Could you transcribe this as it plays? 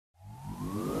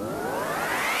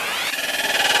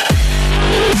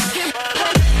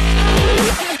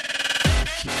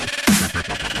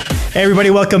Hey everybody,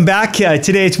 welcome back.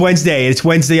 Today it's Wednesday. It's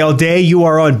Wednesday all day. You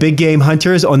are on Big Game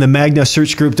Hunters on the Magna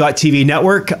SearchGroup.tv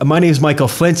network. My name is Michael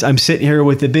Flintz. I'm sitting here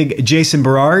with the big Jason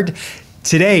Berard.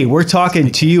 Today we're talking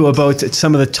to you about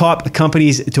some of the top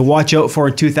companies to watch out for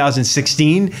in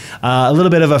 2016. A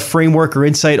little bit of a framework or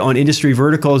insight on industry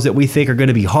verticals that we think are going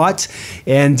to be hot.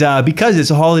 And because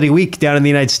it's a holiday week down in the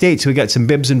United States, we got some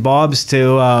bibs and bobs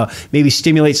to maybe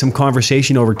stimulate some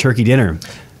conversation over turkey dinner.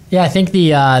 Yeah, I think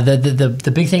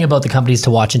the big thing about the companies to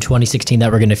watch in 2016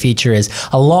 that we're going to feature is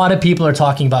a lot of people are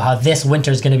talking about how this winter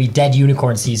is going to be dead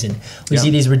unicorn season. We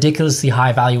see these ridiculously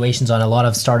high valuations on a lot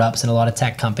of startups and a lot of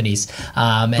tech companies.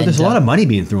 But there's a lot of money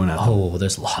being thrown out. Oh,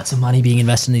 there's lots of money being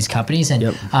invested in these companies,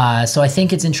 and so I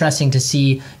think it's interesting to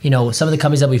see, some of the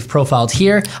companies that we've profiled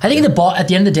here. I think at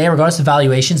the end of the day, regardless of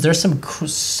valuations, there's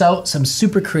some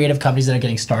super creative companies that are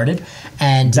getting started,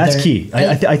 and that's key.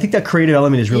 I think that creative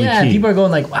element is really key. Yeah, people are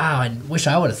going like, wow, I wish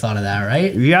I would have thought of that,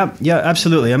 right? Yeah,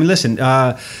 absolutely. I mean, listen,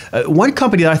 one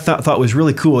company that I thought was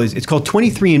really cool it's called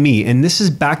 23andMe, and this is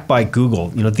backed by Google.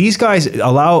 These guys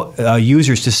allow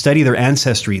users to study their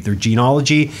ancestry, their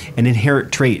genealogy, and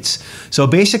inherent traits. So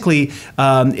basically,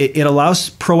 it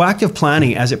allows proactive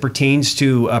planning as it pertains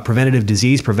to preventative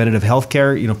disease, preventative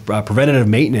healthcare, preventative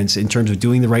maintenance in terms of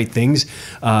doing the right things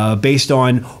based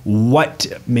on what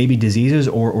maybe diseases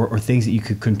or things that you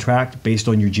could contract based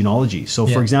on your genealogy. So,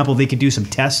 for example, they could do some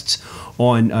tests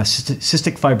on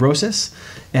cystic fibrosis,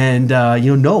 and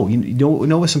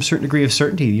know with some certain degree of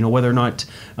certainty, whether or not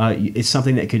it's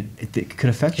something that could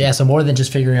affect you. Yeah, so more than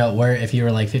just figuring out where, if you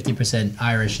were like 50%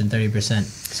 Irish and 30%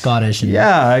 Scottish, and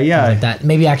like that.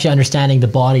 Maybe actually understanding the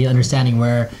body, understanding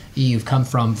where you've come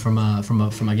from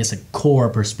I guess a core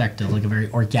perspective, like a very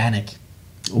organic.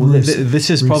 Well, this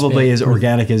is probably as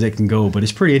organic as it can go, but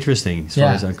it's pretty interesting as far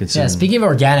as I'm concerned. Yeah, speaking of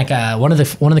organic, one of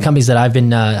the companies that I've been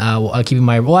keeping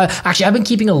I've been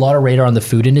keeping a lot of radar on the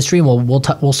food industry, and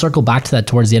we'll circle back to that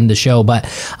towards the end of the show. But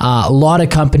a lot of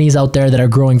companies out there that are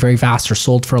growing very fast or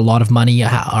sold for a lot of money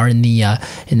are in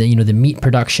the meat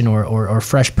production or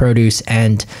fresh produce,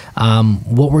 and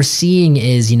what we're seeing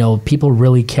is people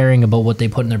really caring about what they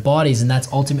put in their bodies, and that's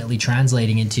ultimately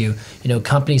translating into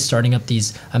companies starting up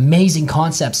these amazing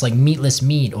concepts like meatless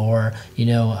meat or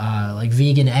like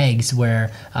vegan eggs,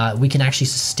 where we can actually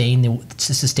sustain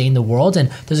the world. And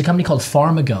there's a company called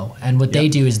Farmigo, and what they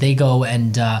do is they go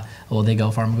and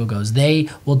Farmigo goes, they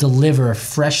will deliver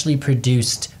freshly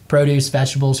produced produce,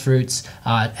 vegetables, fruits,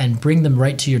 and bring them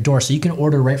right to your door. So you can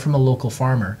order right from a local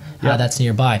farmer that's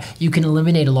nearby. You can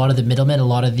eliminate a lot of the middlemen, a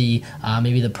lot of the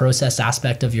maybe the processed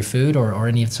aspect of your food or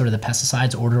any of sort of the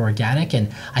pesticides. Order organic, and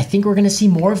I think we're going to see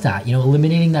more of that.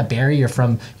 Eliminating that barrier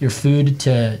from your food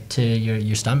to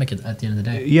your stomach at the end of the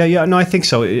day. Yeah, no, I think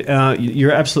so.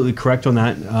 You're absolutely correct on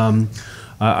that.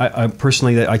 I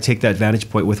personally, I take that vantage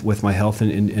point with my health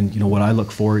and what I look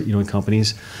for in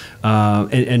companies,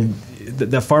 and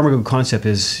the Farmigo concept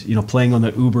is playing on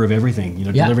the Uber of everything,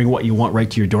 delivering what you want right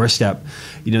to your doorstep.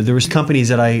 There was companies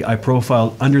that I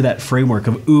profiled under that framework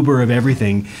of Uber of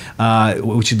everything,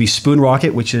 which would be Spoon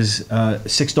Rocket, which is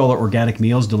 $6 organic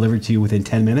meals delivered to you within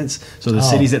 10 minutes. So the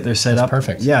cities that they're set up,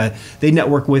 perfect. Yeah, they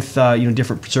network with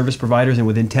different service providers, and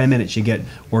within 10 minutes you get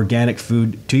organic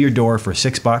food to your door for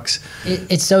 $6.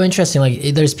 It's so interesting. Like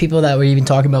there's people that we're even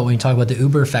talking about when you talk about the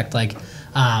Uber effect, like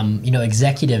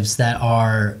executives that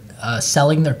are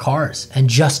selling their cars and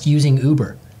just using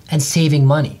Uber and saving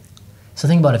money. So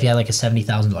think about if you had like a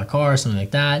 $70,000 car or something like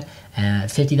that, and a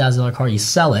 $50,000 car, you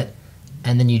sell it,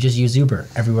 and then you just use Uber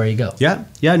everywhere you go. Yeah,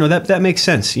 no, that makes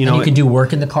sense. And you can do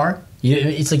work in the car.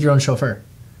 It's like your own chauffeur.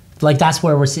 Like that's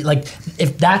where we're seeing, like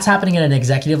if that's happening at an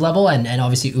executive level, and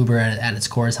obviously Uber at its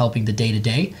core is helping the day to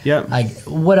day. Yeah. Like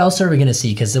what else are we going to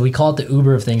see? Because we call it the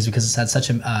Uber of things because it's had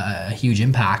such a huge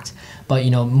impact. But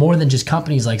more than just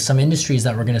companies, like some industries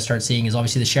that we're going to start seeing is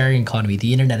obviously the sharing economy,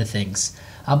 the Internet of Things.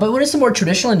 But what are some more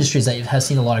traditional industries that have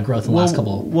seen a lot of growth in the last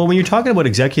couple? Well, when you're talking about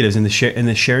executives in the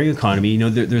sharing economy,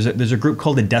 there's a group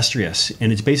called Industrious,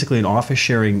 and it's basically an office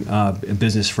sharing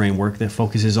business framework that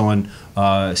focuses on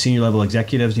senior level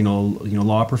executives,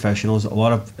 law professionals, a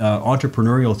lot of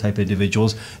entrepreneurial type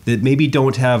individuals that maybe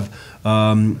don't have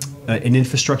an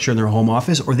infrastructure in their home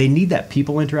office, or they need that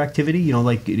people interactivity.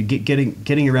 Like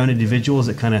getting around individuals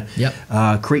that kind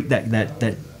of create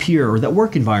that peer or that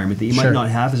work environment that you might not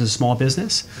have as a small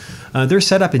business. They're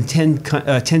set up in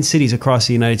 10 cities across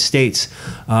the United States,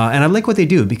 and I like what they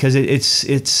do because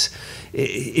it's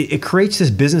it creates this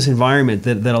business environment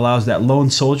that allows that lone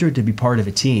soldier to be part of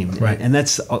a team. Right. And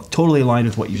that's totally aligned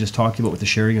with what you just talked about with the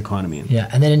sharing economy. Yeah,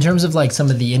 and then in terms of like some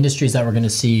of the industries that we're going to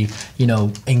see, you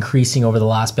know, increasing over the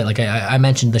last bit, like I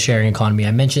mentioned the sharing economy,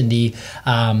 I mentioned the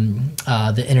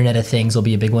Internet of Things will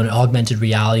be a big one, augmented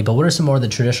reality. But what are some more of the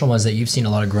traditional ones that you've seen a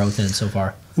lot of growth in so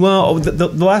far? Well, the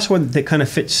last one that kind of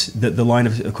fits the line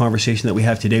of conversation that we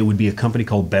have today would be a company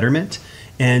called Betterment.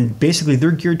 And basically,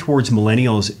 they're geared towards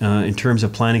millennials in terms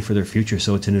of planning for their future.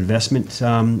 So it's an investment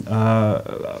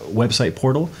website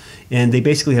portal, and they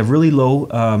basically have really low,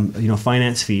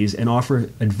 finance fees and offer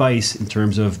advice in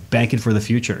terms of banking for the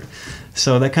future.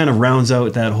 So that kind of rounds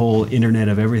out that whole internet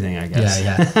of everything, I guess.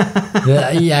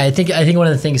 Yeah. I think one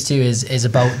of the things too is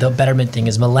about the Betterment thing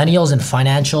is millennials and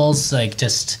financials, like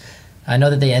just. I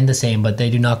know that they end the same, but they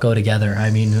do not go together.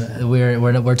 I mean,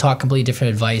 we're taught completely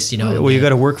different advice. You know, well, you got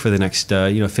to work for the next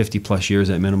 50 plus years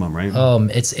at minimum, right?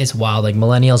 It's wild. Like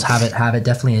millennials have it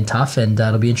definitely in tough, and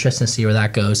it'll be interesting to see where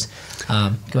that goes.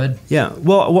 Go ahead. Yeah.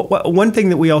 Well, one thing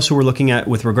that we also were looking at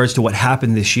with regards to what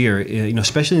happened this year,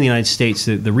 especially in the United States,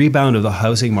 the rebound of the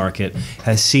housing market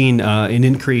has seen an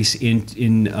increase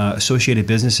in associated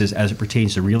businesses as it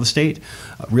pertains to real estate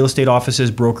offices,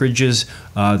 brokerages.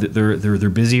 They're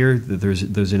busier.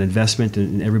 There's an investment,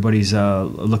 and everybody's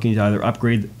looking to either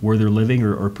upgrade where they're living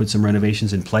or put some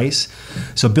renovations in place.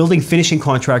 So building finishing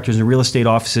contractors and real estate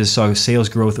offices saw sales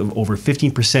growth of over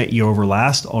 15% year over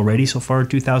last already so far in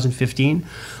 2015.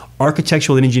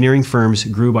 Architectural and engineering firms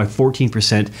grew by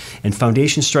 14%, and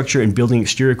foundation structure and building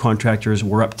exterior contractors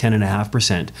were up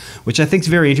 10.5%, which I think is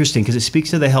very interesting because it speaks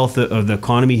to the health of the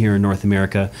economy here in North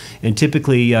America. And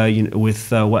typically,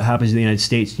 with what happens in the United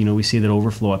States, we see that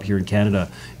overflow up here in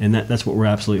Canada, and that's what we're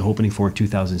absolutely hoping for in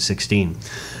 2016.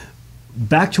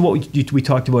 Back to what we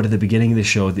talked about at the beginning of the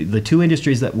show, the two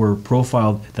industries that were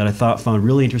profiled that I found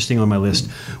really interesting on my list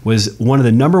was one of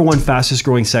the number one fastest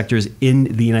growing sectors in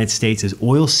the United States is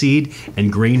oilseed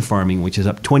and grain farming, which is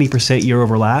up 20% year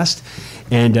over last.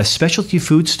 And specialty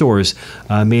food stores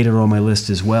made it on my list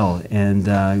as well.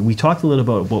 And we talked a little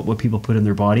about what people put in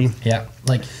their body. Yeah,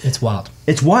 like it's wild.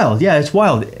 It's wild. Yeah, it's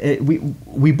wild.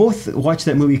 We both watched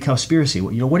that movie Cowspiracy.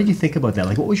 What did you think about that?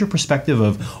 Like, what was your perspective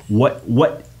of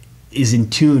what is in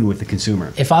tune with the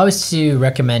consumer? If I was to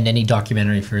recommend any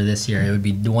documentary for this year, it would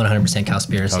be 100%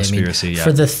 Cowspiracy. Yeah.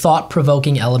 For the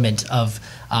thought-provoking element of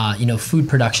food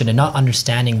production and not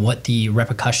understanding what the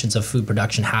repercussions of food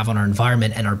production have on our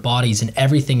environment and our bodies and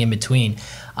everything in between.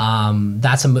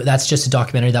 That's just a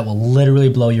documentary that will literally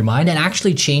blow your mind and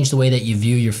actually change the way that you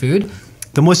view your food.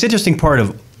 The most interesting part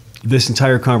of this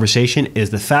entire conversation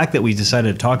is the fact that we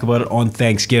decided to talk about it on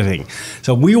Thanksgiving.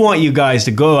 So we want you guys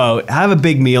to go out, have a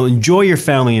big meal, enjoy your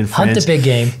family and friends. Hunt the big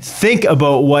game. Think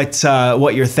about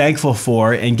what you're thankful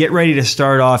for, and get ready to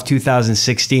start off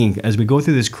 2016 as we go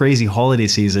through this crazy holiday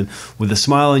season with a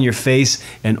smile on your face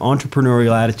and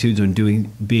entrepreneurial attitudes on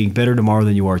being better tomorrow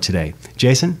than you are today.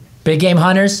 Jason? Big game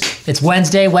hunters, it's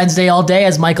Wednesday all day,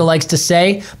 as Michael likes to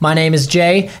say. My name is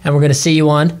Jay, and we're going to see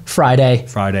you on Friday.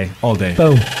 Friday, all day.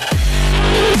 Boom.